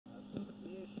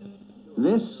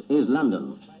This is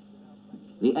London.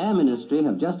 The Air Ministry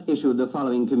have just issued the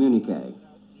following communique.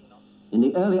 In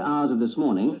the early hours of this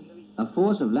morning, a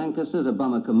force of Lancaster's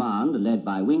Bomber Command, led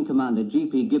by Wing Commander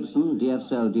G.P. Gibson,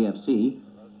 DFSO, DFC,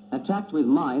 attacked with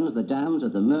mines the dams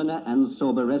at the Myrna and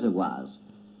Sorba reservoirs.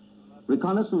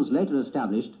 Reconnaissance later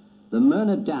established the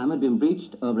Myrna Dam had been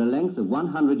breached over a length of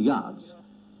 100 yards,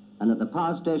 and that the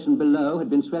power station below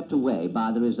had been swept away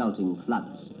by the resulting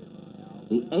floods.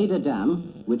 The Ada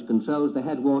Dam, which controls the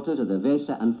headwaters of the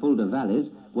Weser and Fulda valleys,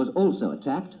 was also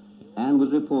attacked and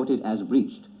was reported as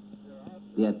breached.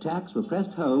 The attacks were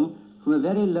pressed home from a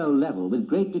very low level with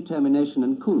great determination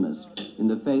and coolness in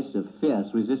the face of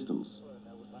fierce resistance.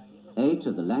 8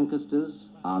 of the Lancasters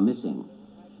are missing.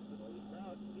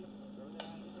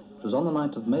 It was on the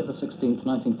night of May the 16th,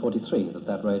 1943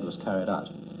 that raid was carried out.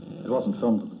 It wasn't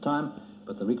filmed at the time,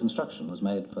 but the reconstruction was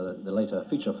made for the later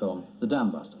feature film, The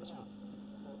Dambusters.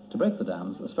 To break the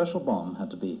dams, a special bomb had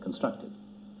to be constructed,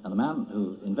 and the man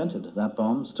who invented that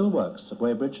bomb still works at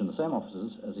Weybridge in the same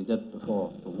offices as he did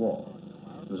before the war.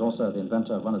 He was also the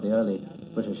inventor of one of the early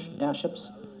British airships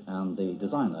and the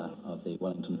designer of the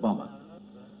Wellington bomber.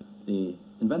 The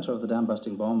inventor of the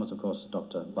dam-busting bomb was, of course,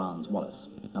 Dr. Barnes Wallis,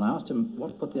 and I asked him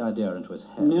what put the idea into his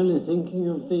head. Merely thinking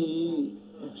of the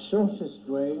shortest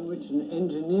way in which an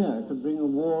engineer could bring a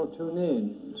war to an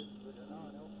end.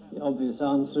 The obvious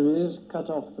answer is cut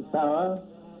off the power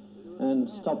and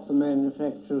stop the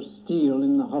manufacture of steel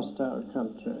in the hostile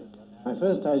country. My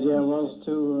first idea was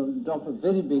to drop a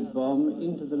very big bomb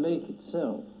into the lake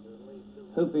itself,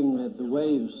 hoping that the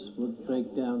waves would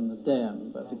break down the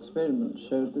dam, but experiments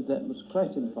showed that that was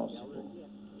quite impossible.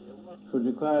 It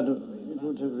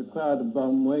would have required a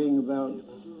bomb weighing about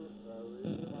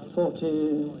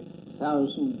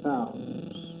 40,000 pounds.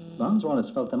 Barnes Wallis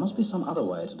felt there must be some other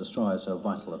way to destroy so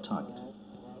vital a target.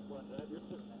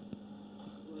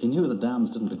 He knew that dams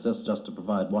didn't exist just to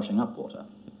provide washing up water.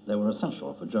 They were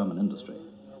essential for German industry.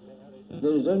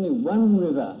 There is only one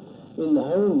river in the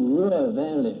whole Ruhr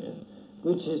Valley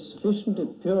which is sufficiently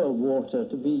pure water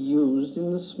to be used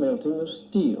in the smelting of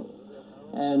steel.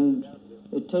 And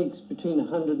it takes between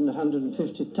 100 and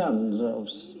 150 tons of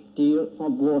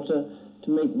water to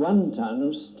make 1 ton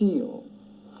of steel.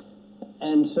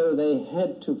 And so they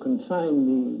had to confine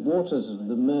the waters of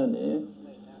the Myrna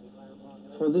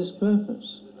for this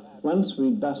purpose. Once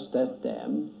we bust that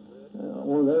dam,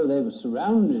 although they were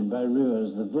surrounded by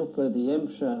rivers, the Wupper, the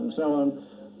Emscher, and so on,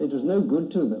 it was no good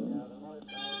to them.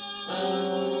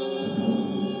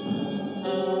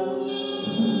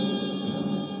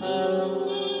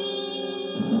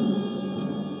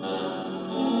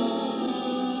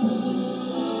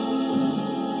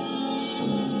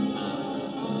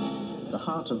 The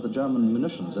heart of the German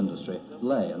munitions industry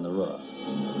lay in the Ruhr.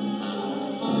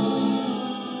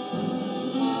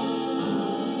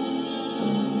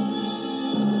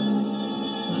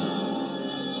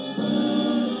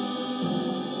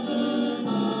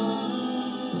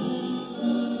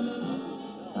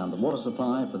 And the water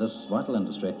supply for this vital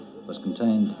industry was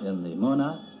contained in the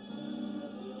Mona,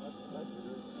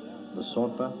 the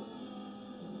Sorpa,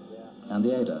 and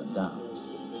the Ada dams.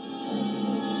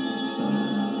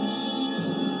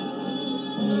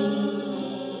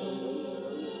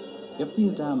 If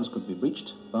these dams could be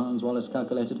breached, Barnes Wallis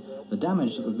calculated, the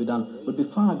damage that would be done would be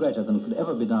far greater than could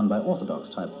ever be done by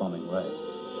orthodox-type bombing raids.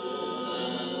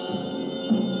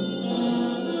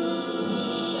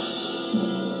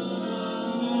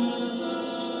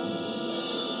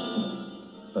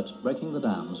 But breaking the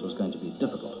dams was going to be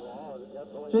difficult.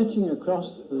 Stretching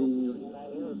across the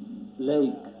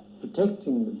lake,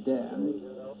 protecting the dam,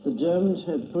 the Germans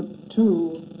had put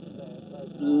 2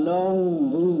 long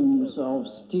booms of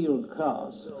steel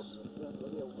casks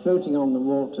floating on the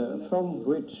water, from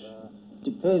which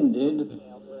depended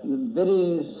the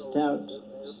very stout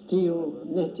steel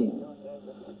netting,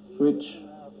 which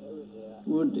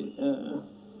would,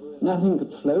 nothing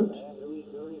could float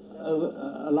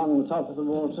along the top of the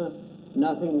water,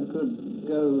 nothing could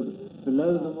go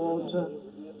below the water,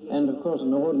 and of course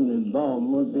an ordinary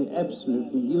bomb would be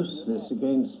absolutely useless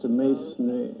against a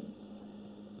masonry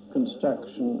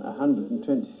construction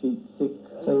 120 feet thick.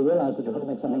 So you realized that you had to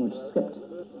make something which skipped?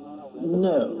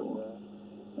 No.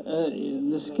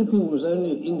 The skipping was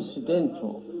only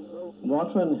incidental.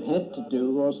 What one had to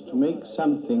do was to make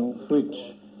something which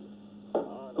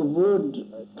would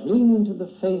cling to the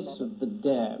face of the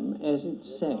dam as it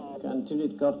sank until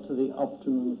it got to the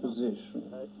optimum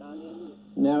position.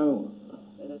 Now,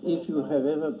 if you have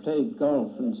ever played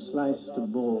golf and sliced a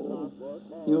ball,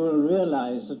 you will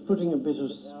realize that putting a bit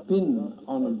of spin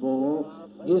on a ball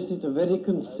gives it a very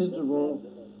considerable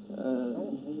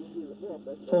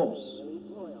force.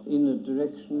 in a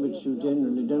direction which you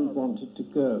generally don't want it to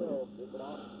go.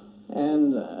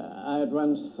 And I had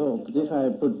once thought that if I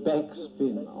put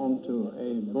backspin onto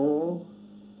a ball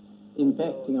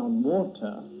impacting on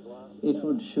water, it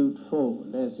would shoot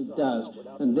forward, as it does.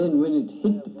 And then when it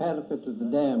hit the parapet of the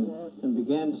dam and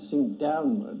began to sink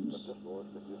downwards,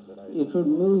 it would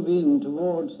move in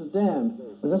towards the dam.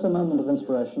 Was this a moment of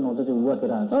inspiration, or did you work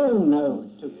it out? Oh, no,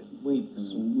 it took weeks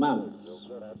and months.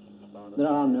 There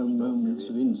are no moments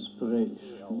of inspiration.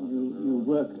 You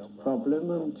work at a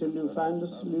problem until you find a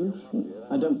solution.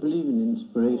 I don't believe in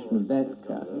inspiration of that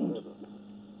kind.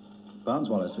 Barnes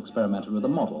Wallis experimented with a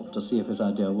model to see if his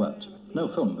idea worked. No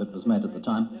film of it was made at the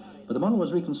time, but the model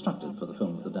was reconstructed for the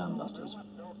film of the Dambusters.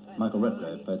 Michael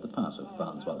Redgrave played the part of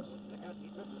Barnes Wallis.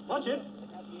 Watch it!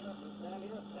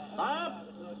 Fire!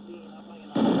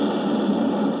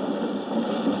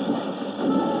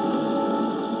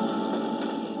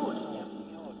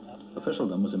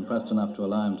 Officialdom was impressed enough to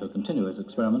allow him to continue his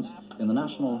experiments in the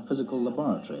National Physical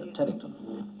Laboratory at Teddington.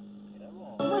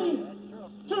 3,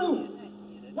 2,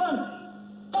 1.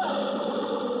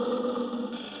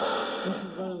 This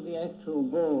is one of the actual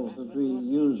balls that we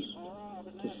used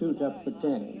to shoot up the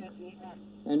tank.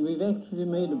 And we've actually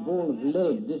made a ball of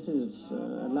lead. This is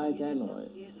a light alloy.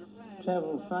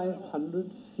 Travel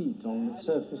 500 feet on the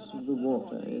surface of the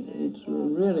water. It's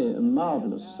really a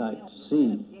marvelous sight to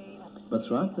see. But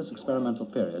throughout this experimental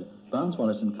period, Barnes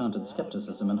Wallis encountered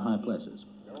skepticism in high places,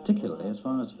 particularly as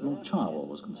far as Lord Charwell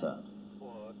was concerned.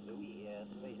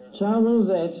 Charwell's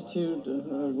attitude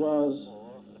was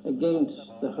against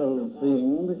the whole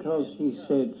thing because he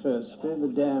said, firstly, the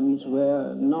dams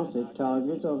were not a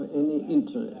target of any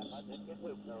interest.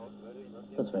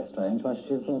 That's very strange. Why should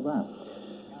you have thought that?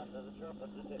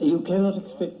 You cannot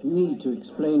expect me to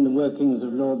explain the workings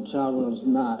of Lord Charwell's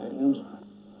mind,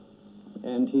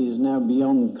 and he is now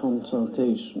beyond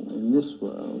consultation in this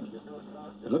world.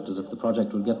 It looked as if the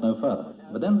project would get no further,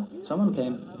 but then someone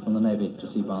came from the Navy to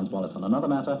see Barnes Wallis on another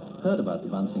matter, heard about the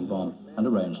bouncing bomb, and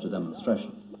arranged a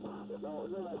demonstration.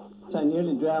 I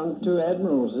nearly drowned 2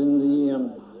 admirals in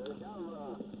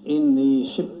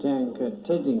the ship tank at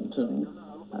Teddington.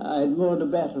 I had moored a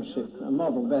battleship, a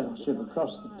model battleship,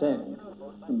 across the tank,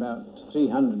 about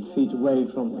 300 feet away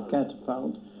from the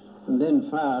catapult, and then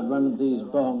fired one of these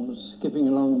bombs skipping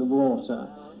along the water.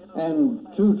 And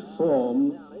true to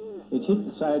form, it hit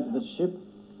the side of the ship,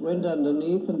 went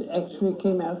underneath, and actually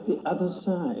came out the other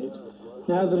side.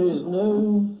 Now there is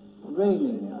no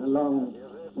railing along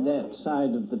that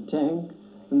side of the tank,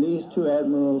 and these 2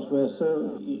 admirals were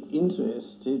so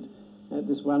interested at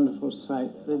this wonderful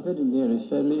sight, they very nearly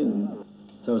fell in.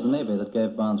 So it was the Navy that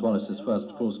gave Barnes Wallis his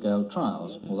first full-scale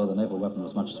trials, although the naval weapon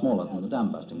was much smaller than the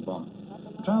dam-busting bomb.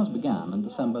 The trials began in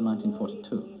December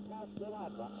 1942.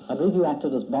 I believe you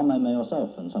acted as bomb aimer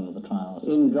yourself in some of the trials.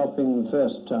 In dropping the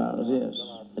first trials, yes.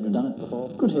 Had you done it before?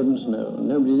 Good heavens, no.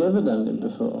 Nobody's ever done it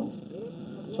before.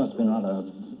 This must have been rather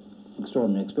an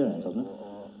extraordinary experience, hasn't it?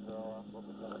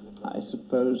 I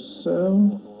suppose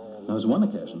so. There was one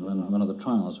occasion when one of the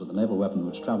trials with the naval weapon,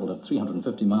 which travelled at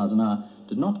 350 miles an hour,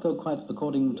 did not go quite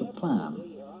according to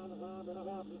plan.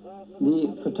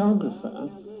 The photographer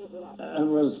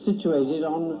was situated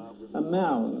on a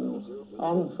mound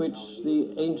on which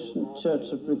the ancient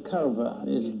church of Reculver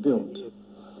is built.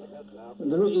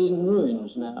 They're in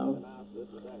ruins now.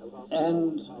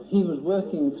 And he was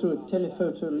working through a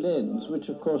telephoto lens, which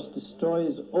of course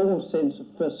destroys all sense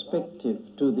of perspective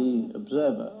to the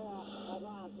observer.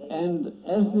 And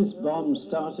as this bomb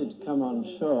started to come on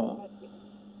shore,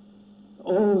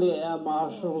 all the air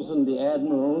marshals and the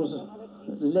admirals,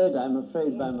 led, I'm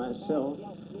afraid, by myself,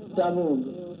 doubled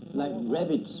like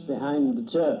rabbits behind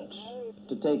the church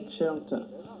to take shelter.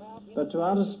 But to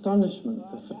our astonishment,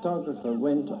 the photographer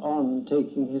went on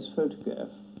taking his photograph.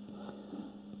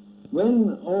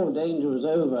 When all danger was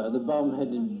over, the bomb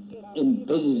had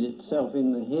embedded itself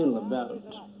in the hill about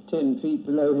 10 feet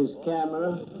below his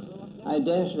camera. I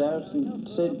dashed out and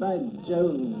said, "By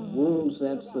Jove, Wolves,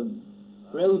 that's the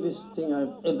bravest thing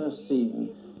I've ever seen.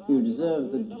 You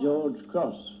deserve the George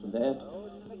Cross for that."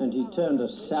 And he turned a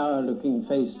sour-looking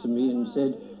face to me and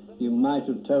said, "You might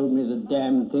have told me the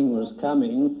damn thing was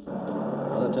coming."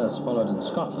 Other tests followed in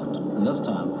Scotland, and this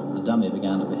time the dummy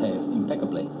began to behave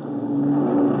impeccably.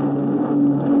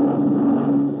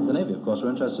 The Navy, of course, were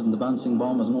interested in the bouncing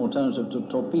bomb as an alternative to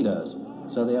torpedoes,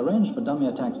 so they arranged for dummy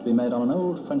attacks to be made on an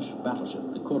old French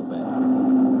battleship, the Courbet.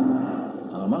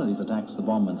 Now, on one of these attacks, the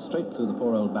bomb went straight through the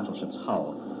poor old battleship's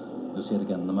hull. You'll see it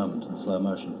again in a moment in slow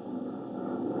motion.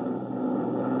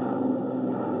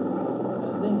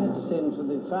 They had to send for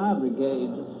the fire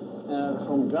brigade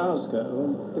from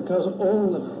Glasgow because all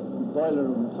the boiler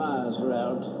room fires were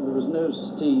out, there was no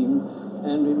steam,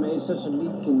 and we made such a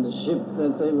leak in the ship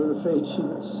that they were afraid she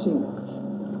would sink.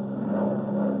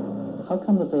 How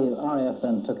come that the RAF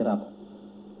then took it up,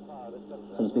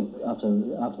 so to speak, after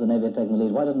the Navy had taken the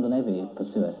lead? Why didn't the Navy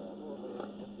pursue it?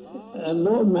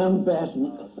 Lord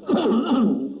Mountbatten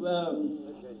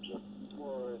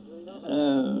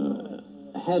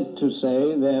had to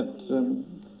say that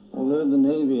although the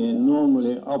Navy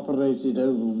normally operated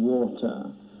over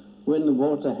water, when the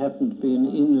water happened to be an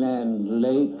inland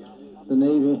lake, the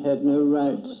Navy had no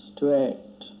rights to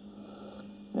act.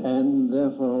 And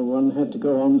therefore one had to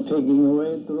go on pegging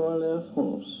away at the Royal Air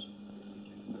Force.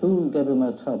 Who gave you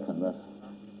most help in this?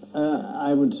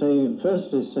 I would say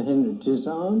firstly Sir Henry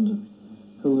Tizard,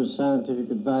 who was scientific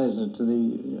advisor to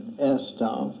the air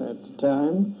staff at the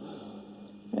time,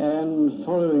 and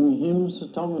following him Sir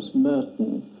Thomas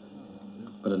Merton.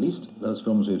 But at least those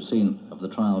films we've seen of the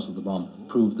trials of the bomb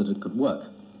proved that it could work,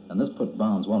 and this put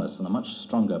Barnes-Wallis in a much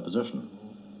stronger position.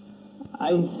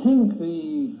 I think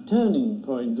the turning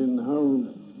point in the whole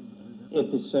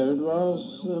episode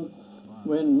was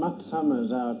when Mutt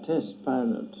Summers, our test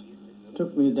pilot,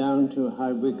 took me down to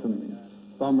High Wycombe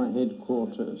bomber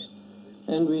headquarters,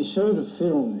 and we showed a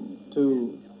film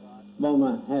to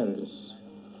Bomber Harris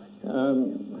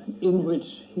in which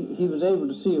he was able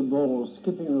to see a ball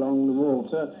skipping along the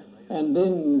water and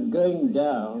then going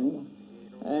down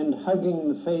and hugging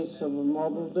the face of a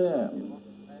model dam,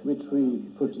 which we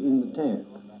put in the tank.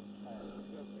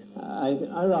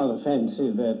 I rather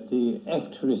fancy that the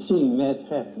actor seeing that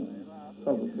happen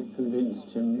probably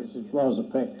convinced him that it was a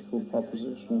practical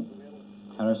proposition.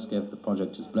 Harris gave the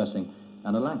project his blessing,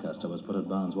 and a Lancaster was put at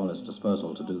Barnes-Wallis'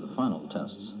 disposal to do the final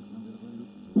tests.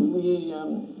 We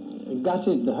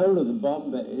gutted the whole of the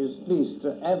bomb bays, at least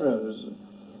Avros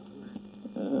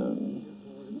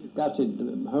gutted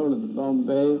the whole of the bomb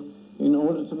bay in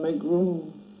order to make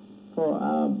room for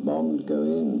our bomb to go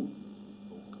in.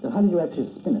 So how did you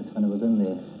actually spin it when it was in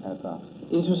the aircraft?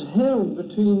 It was held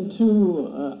between two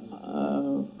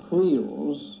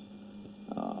wheels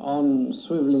on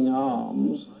swiveling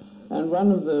arms, and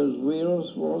one of those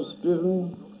wheels was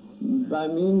driven by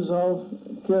means of,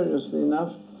 curiously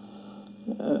enough,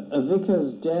 a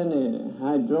Vickers Danny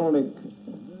hydraulic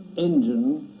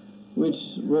engine which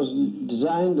was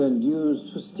designed and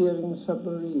used for steering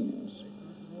submarines,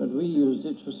 but we used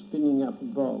it for spinning up a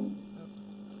bomb.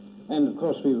 And of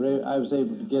course I was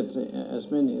able to get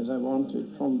as many as I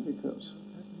wanted from Vickers.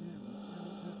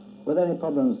 Were there any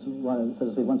problems, so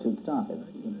to speak, once you'd started?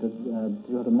 Did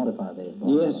you have to modify the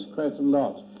bomb? Yes, quite a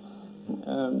lot.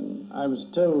 I was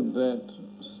told that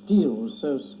steel was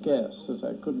so scarce that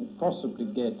I couldn't possibly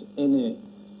get any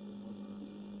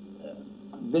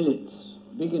billets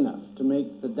big enough to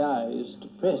make the dies to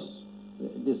press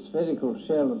the spherical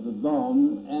shell of the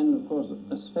bomb, and of course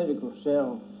a spherical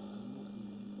shell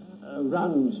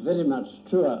runs very much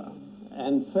truer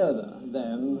and further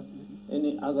than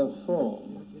any other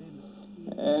form.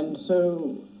 And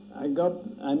so I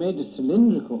made a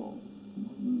cylindrical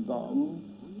bomb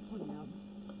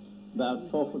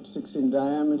about 4'6" in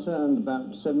diameter and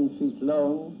about 7 feet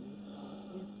long,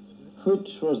 which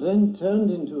was then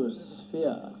turned into a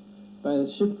sphere by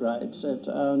the shipwrights at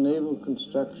our naval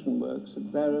construction works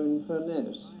at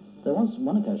Barrow-in-Furness. There was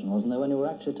one occasion, wasn't there, when you were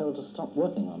actually told to stop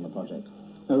working on the project?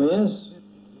 Oh yes,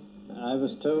 I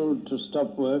was told to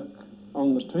stop work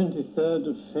on the 23rd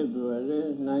of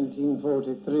February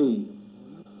 1943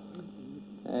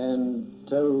 and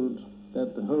told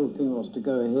that the whole thing was to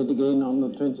go ahead again on the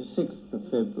 26th of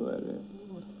February.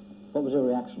 What was your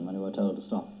reaction when you were told to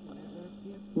stop?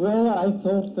 Well, I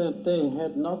thought that they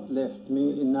had not left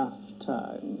me enough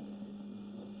time.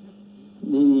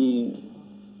 The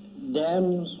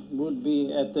dams would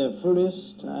be at their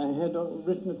fullest. I had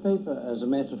written a paper, as a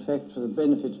matter of fact, for the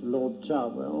benefit of Lord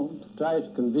Charwell, to try to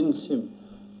convince him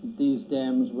that these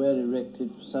dams were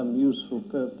erected for some useful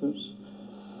purpose.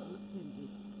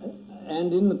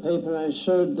 And in the paper I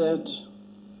showed that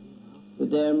the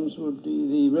dams would be,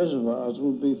 the reservoirs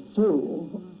would be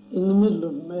full in the middle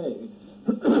of May.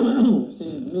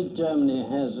 See, mid-Germany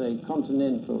has a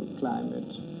continental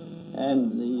climate,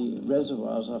 and the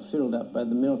reservoirs are filled up by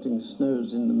the melting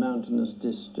snows in the mountainous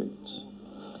districts.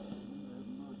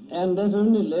 And that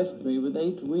only left me with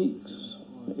 8 weeks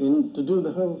to do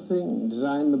the whole thing,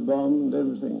 design the bomb and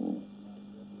everything.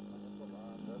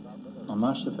 On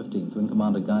March the 15th, Wing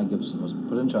Commander Guy Gibson was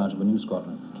put in charge of a new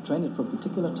squadron to train it for a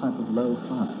particular type of low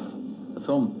flyer. The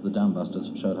film, The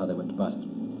Dambusters, showed how they went about it.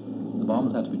 The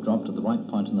bombs had to be dropped at the right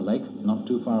point in the lake, not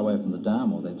too far away from the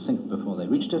dam or they'd sink before they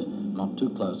reached it, not too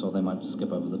close or they might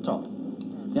skip over the top.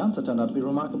 The answer turned out to be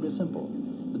remarkably simple.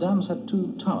 The dams had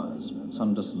two towers,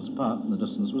 some distance apart, and the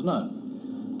distance was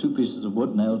known. Two pieces of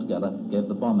wood nailed together gave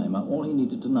the bomb aimer all he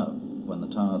needed to know. When the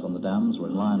towers on the dams were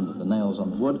in line with the nails on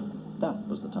the wood, that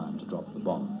was the time to drop the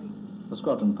bomb. The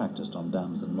squadron practiced on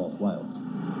dams in North Wales.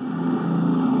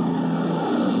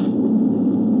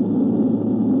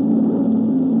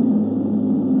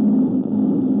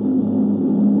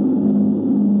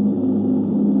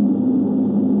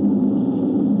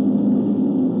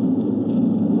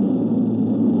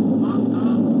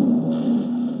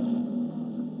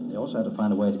 Had to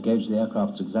find a way to gauge the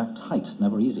aircraft's exact height,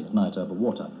 never easy at night over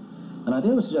water. An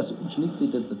idea was suggested which neatly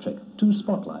did the trick. Two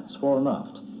spotlights, fore and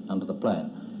aft, under the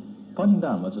plane, pointing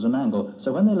downwards at an angle,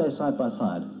 so when they lay side by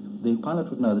side, the pilot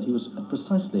would know that he was at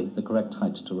precisely the correct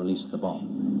height to release the bomb.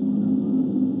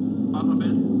 Up a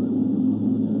bit.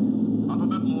 Up a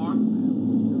bit more.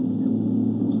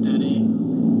 Steady.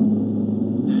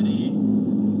 Steady.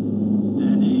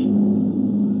 Steady.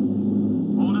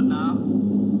 Hold it now.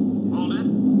 Hold it.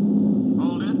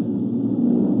 Hold it.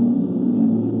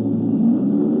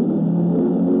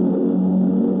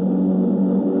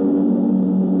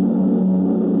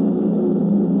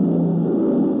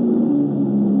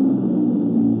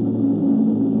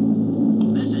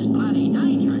 This is bloody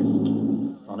dangerous.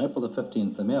 On April the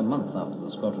 15th, a mere month after the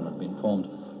squadron had been formed,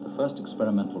 the first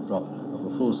experimental drop of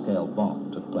a full-scale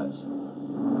bomb took place.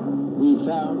 We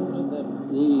found that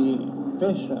the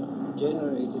pressure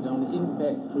generated on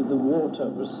impact with the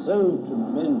water was so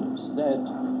tremendous that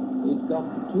it got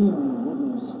between the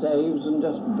wooden staves and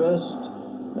just burst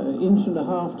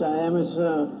 1.5-inch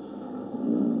diameter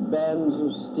bands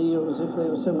of steel as if they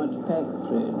were so much pack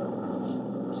thread.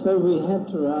 So we had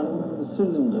to run the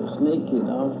cylinders naked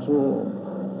after all.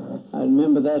 I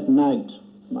remember that night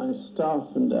my staff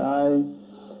and I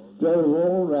drove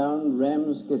all round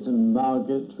Ramsgate and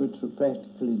Margate, which were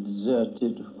practically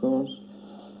deserted, of course,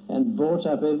 and brought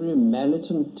up every mallet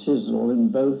and chisel in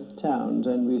both towns,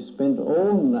 and we spent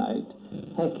all night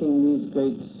hacking these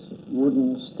great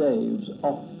wooden staves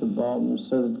off the bombs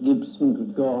so that Gibson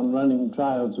could go on running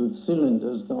trials with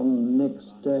cylinders on the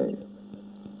next day.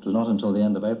 It was not until the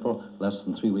end of April, less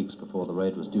than 3 weeks before the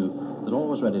raid was due, that all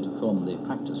was ready to film the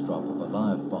practice drop of a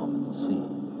live bomb in the sea.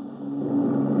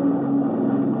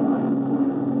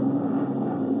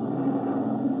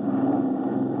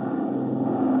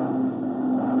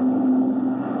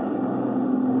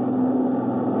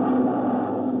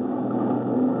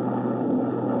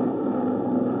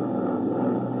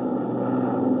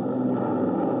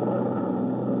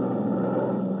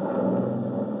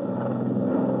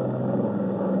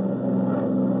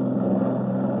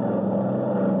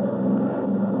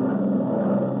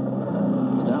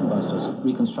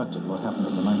 Reconstructed what happened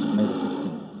on the night of May the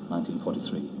 16th,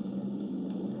 1943.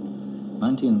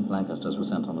 19 Lancasters were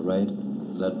sent on the raid,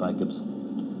 led by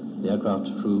Gibson. The aircraft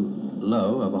flew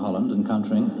low over Holland,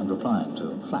 encountering and replying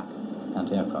to flak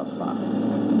anti-aircraft fire.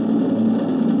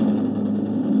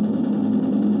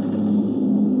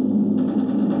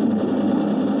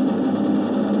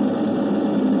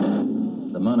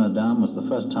 The Mona Dam was the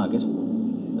first target.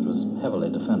 It was heavily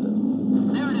defended.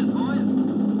 There it is, boys.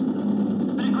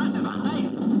 Bit aggressive, aren't they?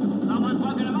 Someone's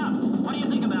woken them up. What do you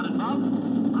think about it, Bob?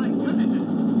 My goodness,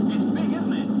 it's big,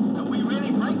 isn't it? Can we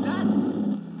really break that?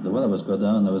 The weather was good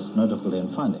though, and there was no difficulty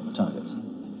in finding the targets.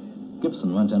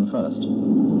 Gibson went in first.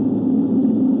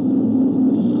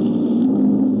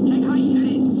 Check high,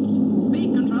 steady.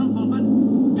 Speed control, pulpit.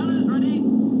 Gunners ready.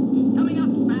 Coming up,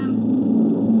 ma'am.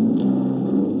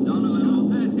 Down a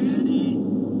little. 230.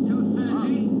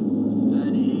 230.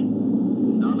 Steady.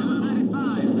 Down a little.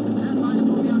 235. Stand by to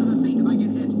pull me out of the seat if I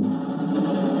get hit.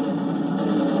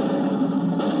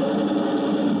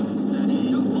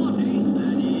 Steady. 240.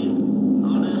 Steady.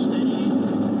 Hold it, steady.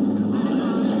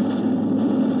 235.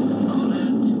 Hold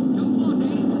it.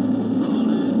 240.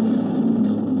 Hold it.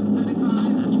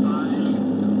 235. That's fine.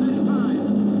 235.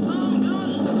 Long gun.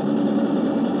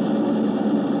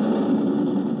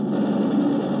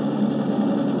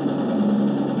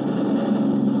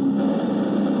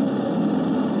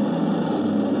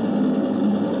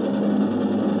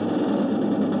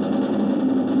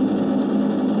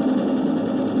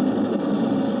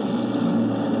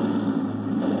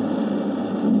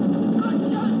 Good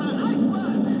shot, sir. Nice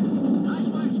work. Nice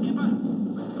work, skipper.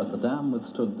 But the dam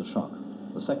withstood the shock.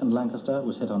 The second Lancaster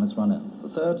was hit on its run-in. The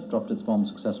third dropped its bomb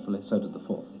successfully, so did the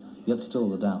fourth. Yet still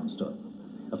the dam stood.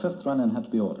 A fifth run-in had to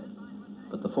be ordered,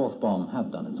 but the fourth bomb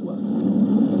had done its work.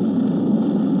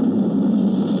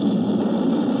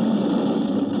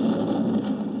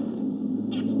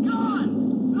 It's gone!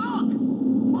 Look!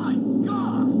 My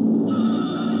God!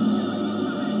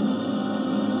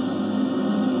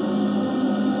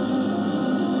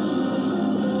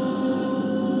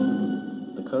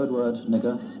 code word,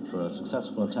 nigger, for a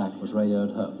successful attack was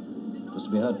radioed home. It was to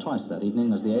be heard twice that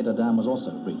evening, as the Ada Dam was also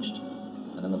breached,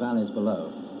 and in the valleys below,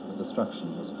 the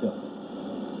destruction was fearful.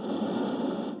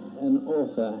 An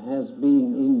author has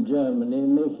been in Germany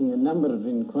making a number of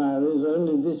inquiries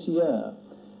only this year,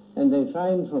 and they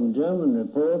find from German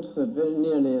reports that very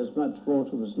nearly as much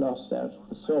water was lost out of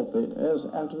the Sorpe as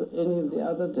out of any of the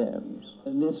other dams.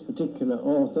 And this particular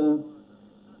author,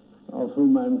 of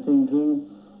whom I'm thinking,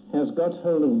 has got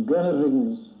hold of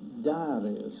Goering's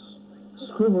diaries,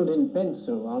 scribbled in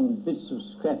pencil on bits of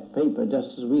scrap paper,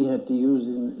 just as we had to use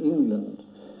in England.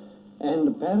 And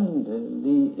apparently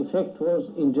the effect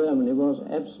was, in Germany, was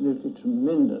absolutely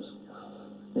tremendous.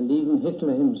 And even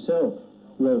Hitler himself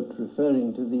wrote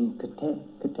referring to the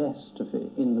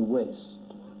catastrophe in the West.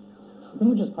 The thing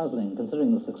which is puzzling,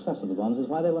 considering the success of the bombs, is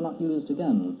why they were not used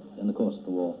again in the course of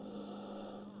the war.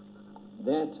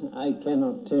 That I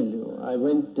cannot tell you. I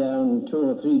went down 2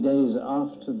 or 3 days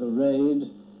after the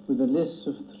raid with a list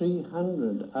of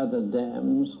 300 other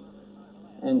dams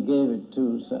and gave it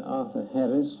to Sir Arthur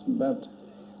Harris, but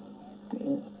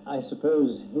I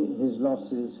suppose his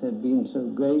losses had been so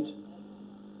great.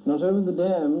 Not over the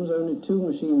dams, only 2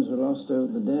 machines were lost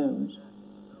over the dams,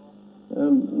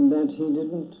 that he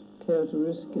didn't care to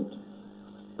risk it.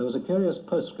 There was a curious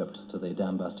postscript to the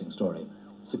dam-busting story.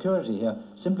 Security here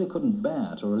simply couldn't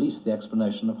bear to release the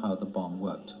explanation of how the bomb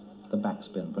worked, the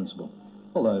backspin principle,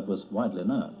 although it was widely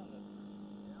known.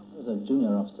 I was a junior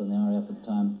officer in the RAF at the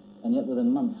time, and yet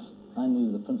within months I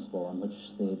knew the principle on which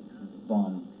the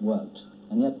bomb worked.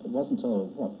 And yet it wasn't until,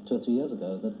 2 or 3 years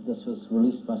ago that this was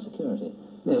released by security.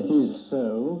 That is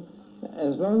so.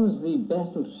 As long as the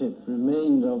battleship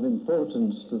remained of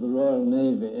importance to the Royal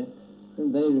Navy,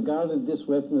 they regarded this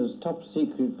weapon as top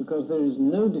secret because there is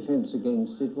no defense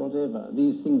against it whatever.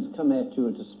 These things come at you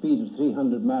at a speed of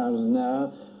 300 miles an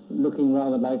hour, looking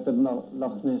rather like the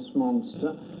Loch Ness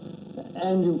Monster,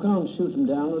 and you can't shoot them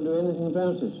down or do anything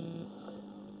about it.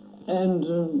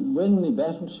 And when the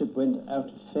battleship went out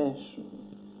of fashion,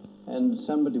 and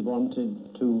somebody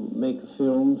wanted to make a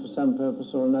film for some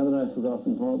purpose or another, I've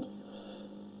forgotten what,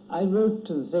 I wrote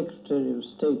to the Secretary of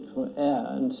State for Air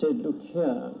and said, look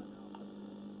here,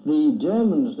 the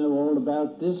Germans know all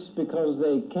about this because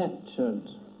they captured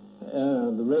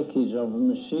the wreckage of a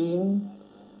machine.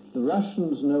 The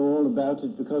Russians know all about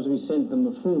it because we sent them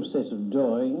a full set of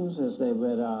drawings, as they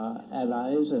were our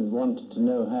allies and wanted to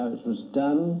know how it was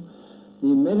done. The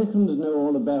Americans know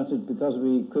all about it because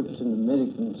we equipped an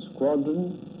American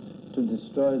squadron to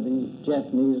destroy the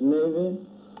Japanese Navy.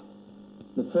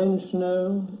 The French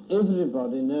know,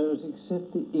 everybody knows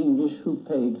except the English who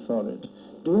paid for it.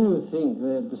 Do you think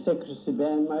that the secrecy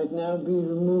ban might now be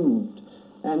removed?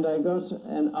 And I got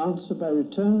an answer by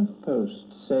return of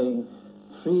post saying,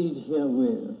 freed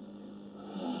herewith.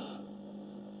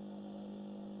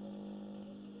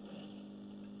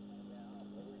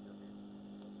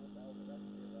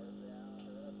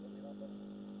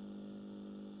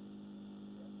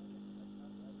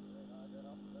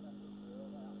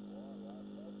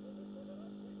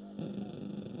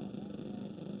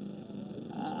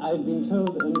 I've been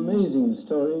told an amazing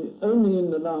story only in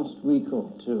the last week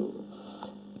or two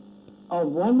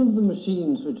of one of the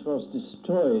machines which was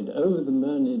destroyed over the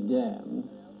Murney Dam.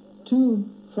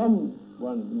 From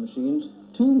one of the machines,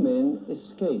 2 men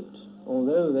escaped.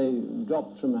 Although they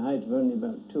dropped from a height of only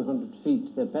about 200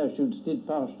 feet, their parachutes did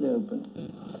partially open.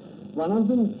 One of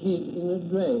them hid in a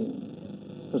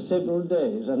drain for several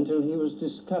days until he was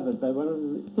discovered by one of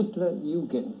the Hitler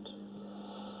Jugend.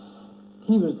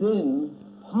 He was then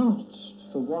parched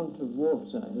for want of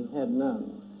water. He had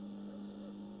none.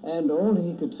 And all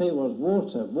he could say was,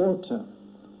 water, water.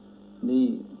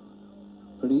 The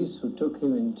police who took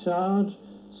him in charge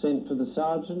sent for the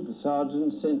sergeant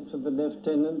sent for the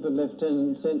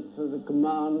lieutenant sent for the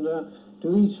commander.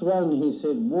 To each one he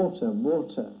said, water,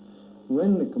 water.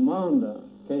 When the commander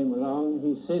came along,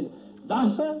 he said,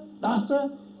 Wasser,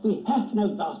 Wasser, we have no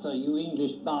Wasser, you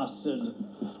English bastard.